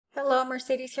Hello,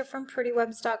 Mercedes here from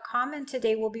PrettyWebz.com, and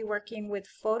today we'll be working with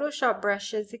Photoshop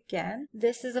brushes again.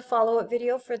 This is a follow-up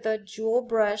video for the jewel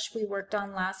brush we worked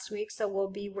on last week, so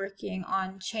we'll be working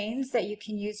on chains that you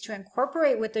can use to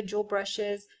incorporate with the jewel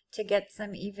brushes to get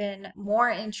some even more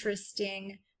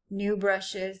interesting new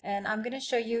brushes. And I'm going to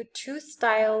show you two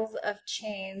styles of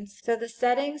chains. So the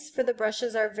settings for the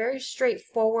brushes are very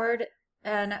straightforward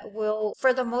and will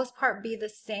for the most part be the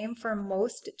same for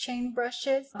most chain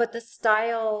brushes, but the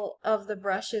style of the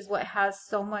brush is what has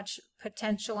so much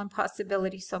potential and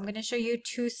possibility. So I'm going to show you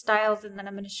two styles, and then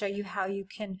I'm going to show you how you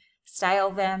can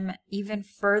style them even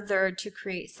further to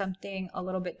create something a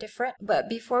little bit different. But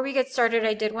before we get started,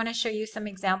 I did want to show you some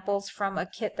examples from a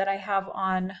kit that I have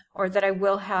on, or that I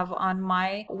will have on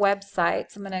my website.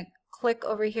 So I'm going to click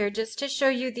over here just to show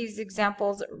you these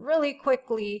examples really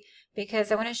quickly,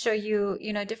 because I want to show you,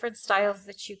 different styles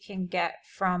that you can get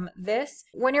from this.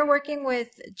 When you're working with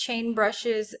chain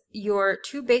brushes, your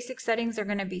two basic settings are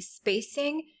going to be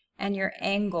spacing and your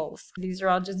angles. These are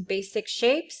all just basic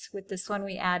shapes. With this one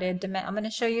we added I'm going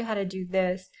to show you how to do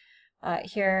this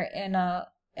here in a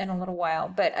little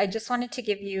while, but I just wanted to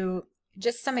give you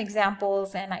just some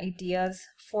examples and ideas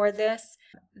for this.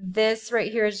 This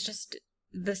right here is just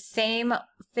the same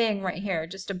thing right here,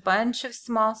 just a bunch of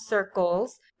small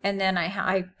circles, and then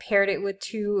I paired it with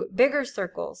two bigger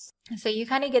circles. So you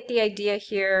kind of get the idea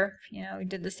here. We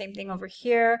did the same thing over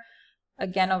here,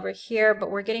 again over here, but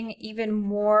we're getting even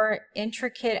more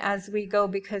intricate as we go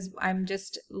because I'm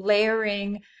just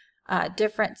layering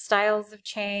different styles of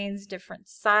chains, different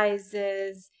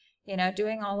sizes,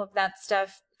 doing all of that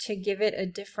stuff to give it a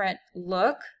different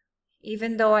look,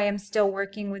 even though I am still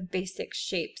working with basic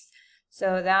shapes.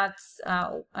 So that's,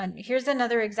 here's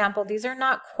another example. These are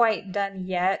not quite done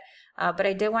yet, but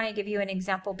I did want to give you an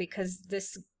example because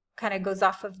this kind of goes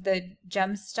off of the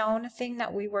gemstone thing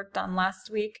that we worked on last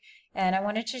week. And I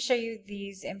wanted to show you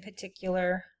these in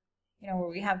particular, where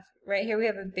we have, right here we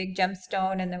have a big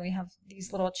gemstone and then we have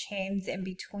these little chains in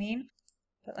between.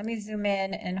 But let me zoom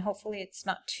in and hopefully it's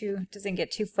not doesn't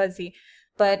get too fuzzy.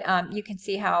 But you can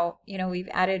see how, we've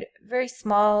added very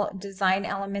small design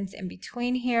elements in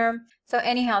between here. So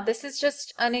anyhow, this is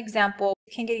just an example.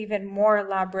 You can get even more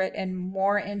elaborate and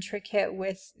more intricate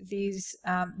with these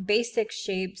basic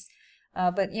shapes.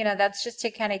 But, that's just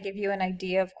to kind of give you an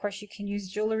idea. Of course, you can use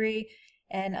jewelry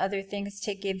and other things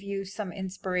to give you some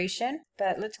inspiration.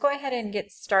 But let's go ahead and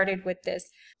get started with this.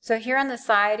 So here on the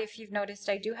side, if you've noticed,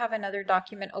 I do have another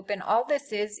document open. All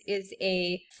this is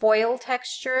a foil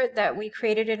texture that we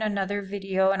created in another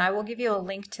video, and I will give you a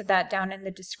link to that down in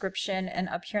the description and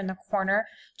up here in the corner,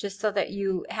 just so that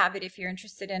you have it if you're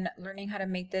interested in learning how to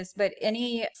make this. But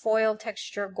any foil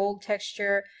texture, gold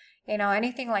texture,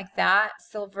 anything like that,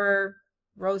 silver,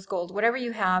 rose gold, whatever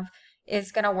you have,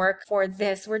 is going to work for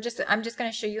this. I'm just going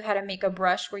to show you how to make a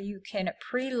brush where you can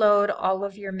preload all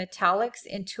of your metallics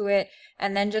into it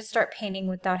and then just start painting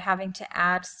without having to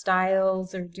add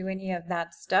styles or do any of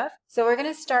that stuff. So we're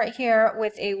going to start here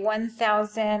with a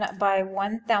 1000 by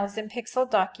 1000 pixel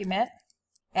document,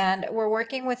 and we're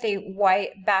working with a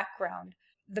white background.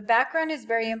 The background is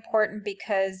very important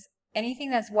because anything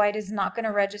that's white is not going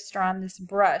to register on this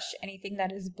brush. Anything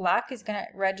that is black is going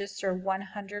to register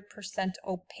 100%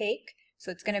 opaque, so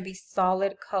it's going to be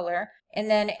solid color. And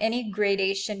then any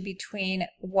gradation between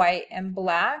white and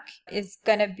black is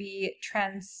going to be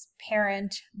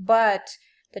transparent, but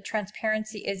the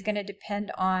transparency is going to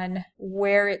depend on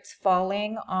where it's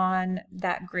falling on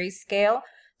that grayscale.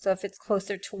 So if it's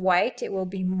closer to white, it will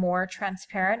be more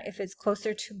transparent. If it's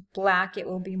closer to black, it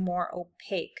will be more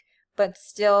opaque, but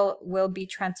still will be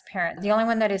transparent. The only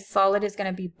one that is solid is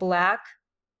going to be black,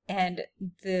 and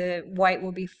the white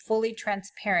will be fully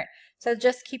transparent. So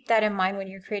just keep that in mind when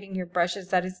you're creating your brushes.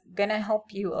 That is going to help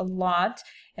you a lot,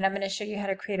 and I'm going to show you how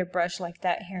to create a brush like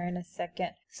that here in a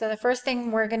second. So the first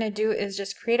thing we're going to do is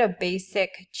just create a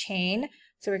basic chain.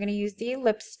 So we're going to use the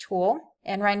ellipse tool,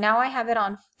 and right now I have it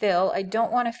on fill. I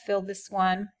don't want to fill this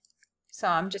one, so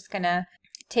I'm just going to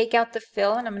take out the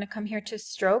fill, and I'm going to come here to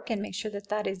stroke and make sure that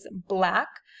that is black.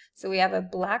 So we have a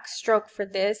black stroke for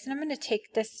this, and I'm going to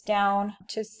take this down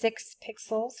to 6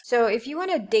 pixels. So if you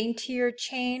want a daintier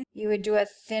chain, you would do a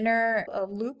thinner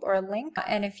loop or a link.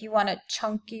 And if you want a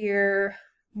chunkier,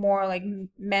 more like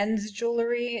men's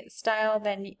jewelry style,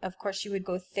 then of course you would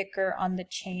go thicker on the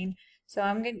chain. So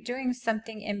I'm doing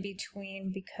something in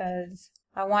between because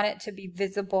I want it to be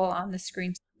visible on the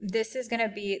screen. This is going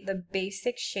to be the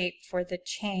basic shape for the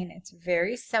chain. It's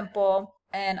very simple,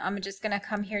 and I'm just going to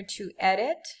come here to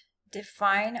edit,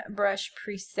 define brush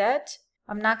preset.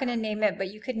 I'm not going to name it,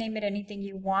 but you could name it anything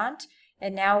you want.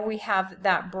 And now we have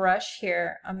that brush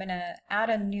here. I'm going to add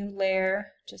a new layer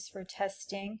just for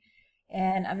testing.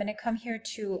 And I'm going to come here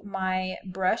to my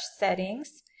brush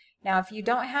settings. Now, if you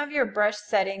don't have your brush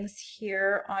settings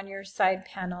here on your side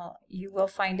panel, you will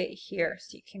find it here.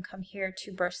 So you can come here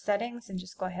to brush settings and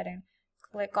just go ahead and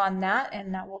click on that,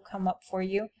 and that will come up for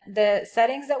you. The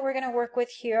settings that we're going to work with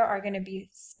here are going to be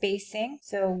spacing.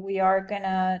 So we are going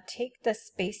to take the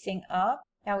spacing up.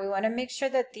 Now we want to make sure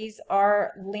that these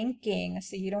are linking.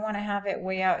 So you don't want to have it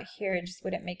way out here. It just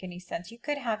wouldn't make any sense. You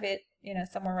could have it,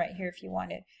 somewhere right here if you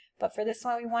wanted. But for this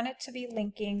one, we want it to be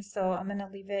linking. So I'm going to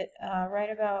leave it right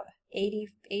about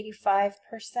 85%,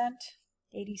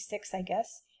 86, I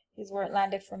guess, is where it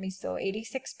landed for me. So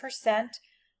 86%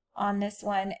 on this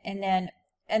one.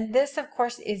 And this, of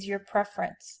course, is your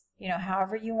preference,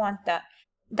 however you want that.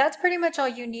 That's pretty much all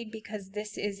you need because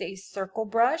this is a circle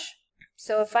brush.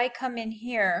 So if I come in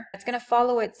here, it's going to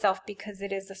follow itself because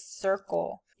it is a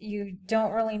circle. You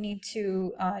don't really need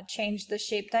to change the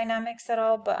shape dynamics at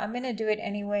all, but I'm going to do it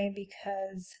anyway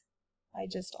because I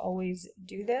just always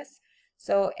do this.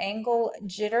 So angle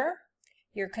jitter,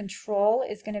 your control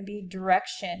is going to be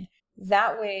direction.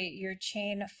 That way your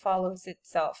chain follows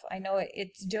itself. I know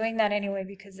it's doing that anyway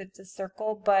because it's a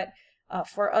circle, but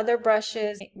for other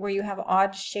brushes where you have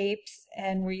odd shapes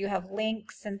and where you have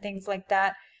links and things like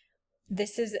that,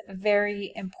 this is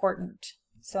very important.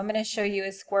 So I'm going to show you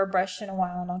a square brush in a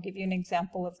while and I'll give you an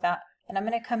example of that. And I'm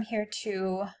going to come here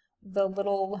to the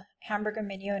little hamburger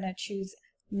menu and I choose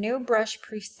new brush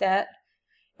preset.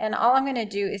 And all I'm going to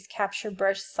do is capture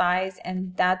brush size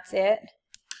and that's it.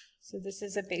 So this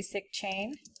is a basic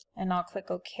chain and I'll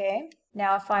click OK.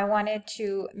 Now if I wanted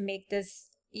to make this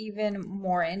even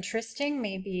more interesting,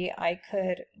 maybe I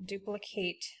could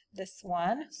duplicate this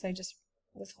one. So I just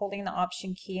was holding the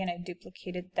Option key and I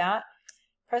duplicated that.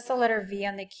 Press the letter V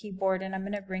on the keyboard and I'm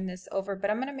going to bring this over, but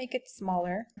I'm going to make it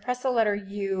smaller. Press the letter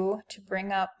U to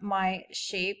bring up my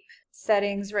shape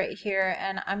settings right here,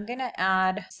 and I'm going to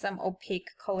add some opaque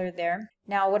color there.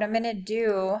 Now what I'm going to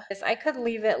do is I could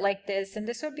leave it like this, and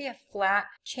this would be a flat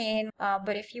chain,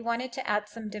 but if you wanted to add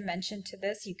some dimension to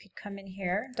this, you could come in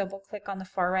here, double click on the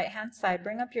far right hand side,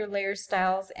 bring up your layer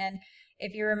styles, and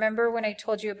if you remember when I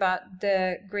told you about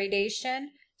the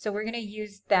gradation, so we're going to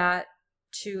use that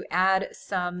to add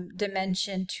some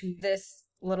dimension to this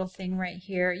little thing right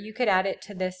here. You could add it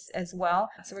to this as well.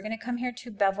 So we're going to come here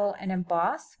to bevel and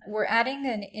emboss. We're adding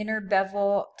an inner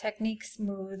bevel, technique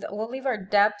smooth. We'll leave our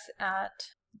depth at,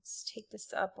 let's take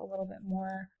this up a little bit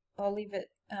more. I'll leave it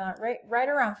right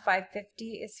around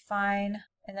 550 is fine.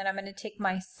 And then I'm going to take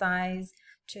my size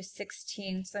to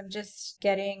 16. So I'm just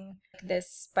getting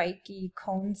this spiky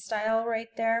cone style right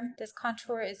there. This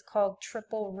contour is called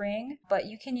triple ring, but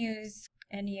you can use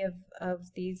any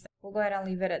of these. We'll go ahead and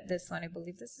leave it at this one. I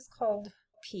believe this is called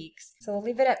peaks. So we'll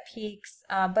leave it at peaks,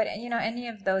 but any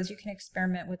of those, you can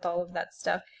experiment with all of that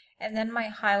stuff. And then my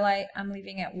highlight, I'm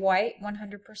leaving at white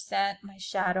 100%, my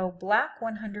shadow black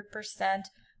 100%,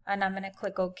 and I'm going to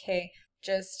click OK.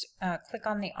 Just click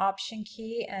on the Option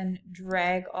key and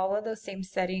drag all of those same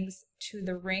settings to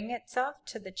the ring itself,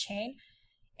 to the chain,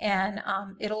 and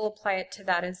it'll apply it to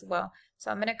that as well.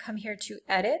 So I'm going to come here to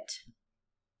Edit,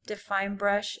 Define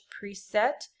Brush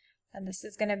Preset, and this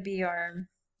is going to be our,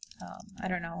 I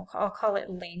don't know, I'll call it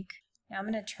link. Now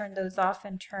I'm going to turn those off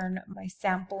and turn my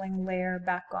sampling layer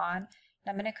back on. And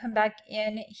I'm going to come back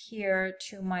in here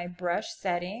to my brush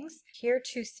settings, here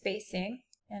to spacing,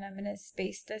 and I'm going to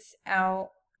space this out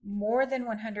more than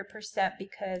 100%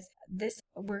 because this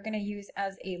we're going to use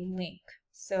as a link.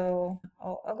 So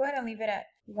I'll go ahead and leave it at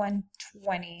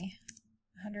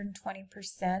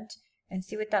 120%. And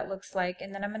see what that looks like.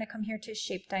 And then I'm going to come here to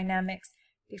Shape Dynamics.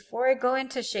 Before I go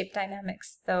into Shape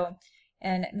Dynamics though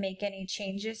and make any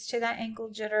changes to that angle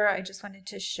jitter, I just wanted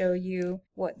to show you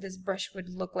what this brush would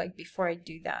look like before I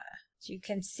do that. So you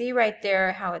can see right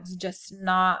there how it's just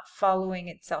not following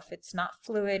itself. It's not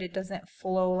fluid. It doesn't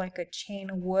flow like a chain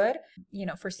would.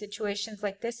 For situations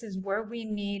like this is where we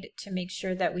need to make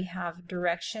sure that we have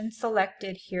direction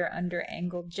selected here under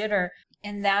angle jitter.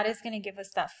 And that is going to give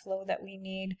us that flow that we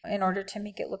need in order to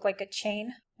make it look like a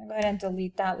chain. I'll go ahead and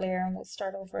delete that layer and we'll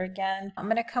start over again. I'm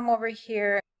going to come over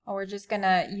here and we're just going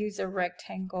to use a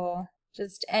rectangle,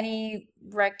 just any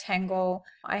rectangle.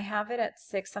 I have it at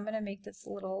 6. I'm going to make this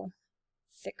a little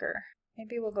thicker.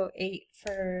 Maybe we'll go 8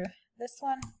 for this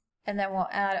one. And then we'll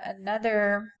add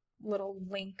another little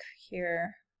link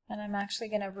here. And I'm actually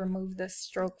going to remove the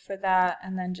stroke for that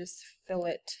and then just fill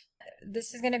it.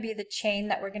 This is going to be the chain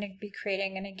that we're going to be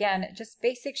creating, and again, just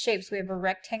basic shapes. We have a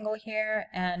rectangle here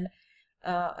and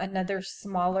another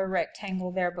smaller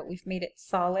rectangle there, but we've made it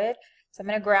solid. So I'm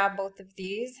going to grab both of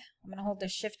these. I'm going to hold the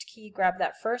shift key, grab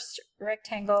that first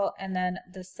rectangle and then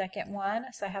the second one.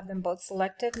 So I have them both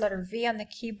selected. Letter V on the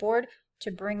keyboard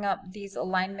to bring up these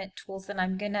alignment tools, and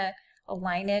I'm going to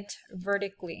align it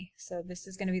vertically. So this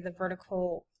is going to be the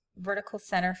vertical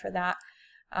center for that,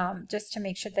 just to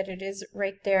make sure that it is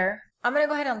right there. I'm going to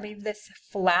go ahead and leave this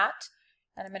flat,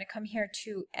 and I'm going to come here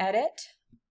to Edit,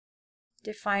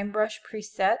 Define Brush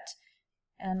Preset,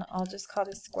 and I'll just call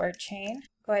this Square Chain.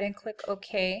 Go ahead and click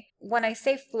OK. When I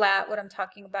say flat, what I'm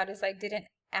talking about is I didn't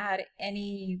add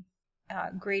any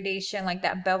gradation like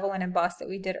that bevel and emboss that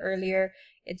we did earlier.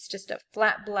 It's just a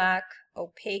flat black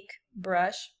opaque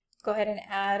brush. Go ahead and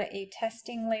add a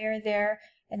testing layer there,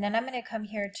 and then I'm going to come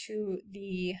here to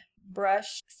the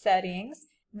brush settings.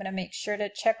 I'm going to make sure to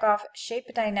check off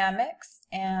shape dynamics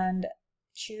and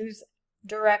choose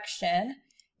direction,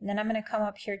 and then I'm going to come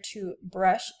up here to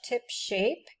brush tip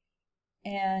shape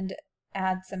and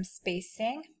add some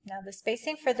spacing. Now the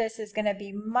spacing for this is going to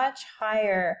be much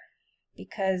higher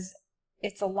because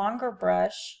it's a longer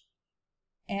brush,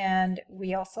 and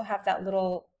we also have that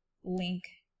little link,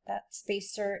 that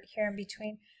spacer here in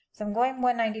between. So I'm going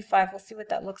 195. We'll see what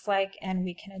that looks like, and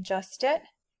we can adjust it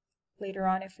later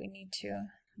on if we need to.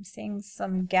 I'm seeing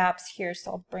some gaps here,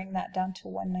 so I'll bring that down to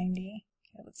 190.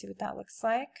 Okay, let's see what that looks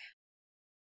like.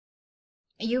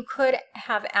 You could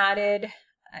have added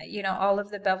all of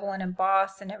the bevel and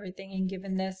emboss and everything and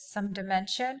given this some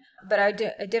dimension, but I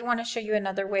did want to show you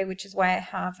another way, which is why I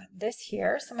have this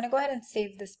here. So I'm going to go ahead and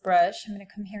save this brush. I'm going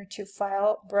to come here to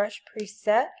File, Brush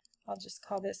Preset. I'll just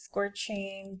call this Square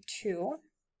Chain 2.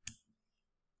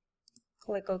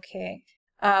 Click OK.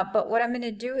 But what I'm going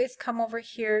to do is come over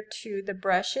here to the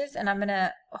brushes, and I'm going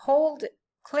to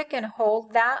click and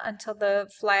hold that until the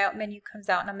flyout menu comes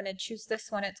out, and I'm going to choose this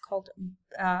one. It's called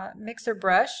Mixer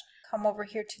Brush. Come over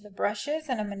here to the brushes,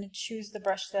 and I'm going to choose the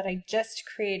brush that I just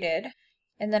created,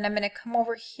 and then I'm going to come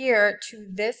over here to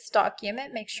this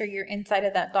document. Make sure you're inside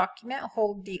of that document,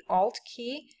 hold the Alt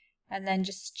key, and then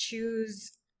just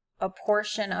choose a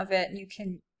portion of it, and you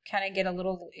can kind of get a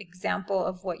little example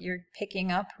of what you're picking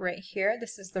up right here.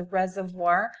 This is the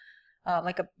reservoir,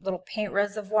 like a little paint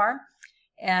reservoir,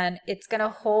 and it's going to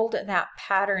hold that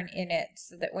pattern in it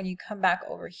so that when you come back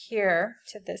over here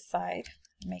to this side,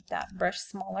 make that brush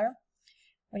smaller.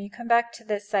 When you come back to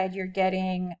this side, you're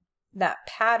getting that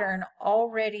pattern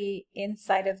already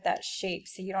inside of that shape,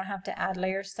 so you don't have to add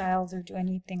layer styles or do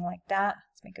anything like that.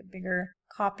 Let's make a bigger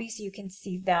copy so you can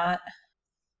see that.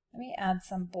 Let me add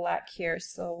some black here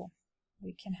so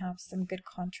we can have some good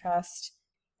contrast.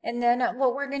 And then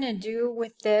what we're going to do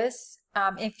with this,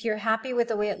 if you're happy with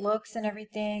the way it looks and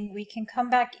everything, we can come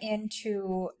back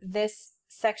into this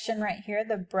section right here,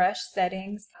 the brush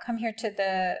settings. Come here to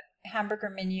the hamburger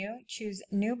menu, choose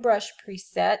New Brush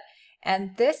Preset,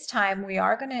 and this time we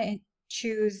are going to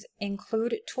choose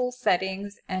Include Tool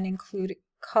Settings and Include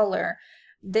Color.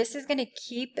 This is going to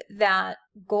keep that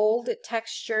gold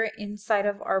texture inside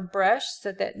of our brush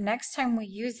so that next time we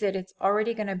use it, it's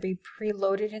already going to be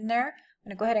preloaded in there. I'm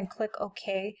going to go ahead and click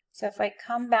OK. So if I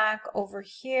come back over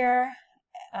here,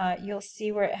 you'll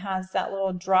see where it has that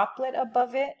little droplet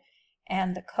above it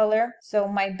and the color. So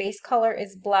my base color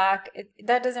is black.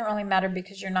 That doesn't really matter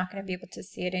because you're not going to be able to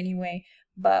see it anyway.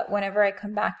 But whenever I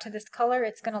come back to this color,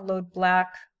 it's going to load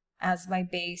black as my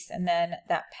base, and then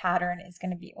that pattern is going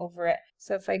to be over it.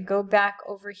 So if I go back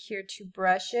over here to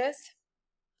brushes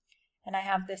and I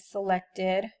have this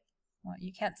selected, well,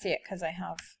 you can't see it because I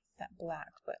have that black,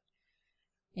 but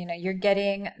you're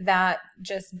getting that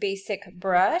just basic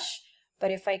brush. But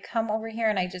if I come over here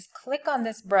and I just click on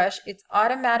this brush, it's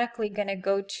automatically going to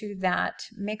go to that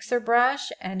mixer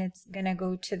brush, and it's going to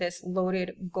go to this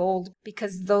loaded gold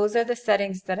because those are the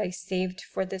settings that I saved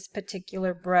for this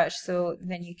particular brush. So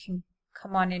then you can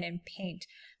come on in and paint.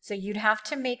 So you'd have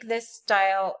to make this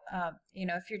style,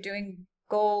 if you're doing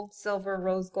gold, silver,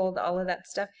 rose gold, all of that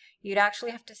stuff, you'd actually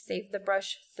have to save the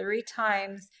brush 3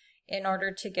 times in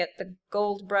order to get the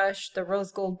gold brush, the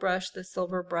rose gold brush, the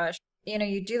silver brush.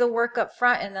 You do the work up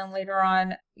front, and then later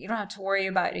on, you don't have to worry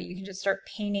about it. You can just start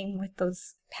painting with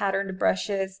those patterned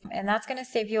brushes, and that's going to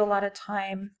save you a lot of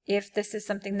time if this is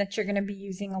something that you're going to be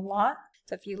using a lot.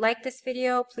 So if you like this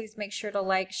video, please make sure to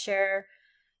like, share,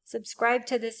 subscribe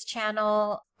to this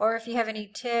channel, or if you have any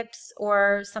tips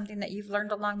or something that you've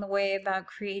learned along the way about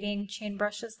creating chain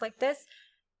brushes like this,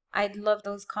 I'd love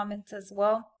those comments as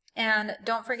well. And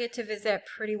don't forget to visit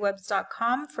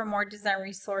PrettyWebz.com for more design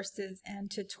resources and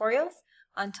tutorials.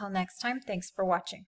 Until next time, thanks for watching.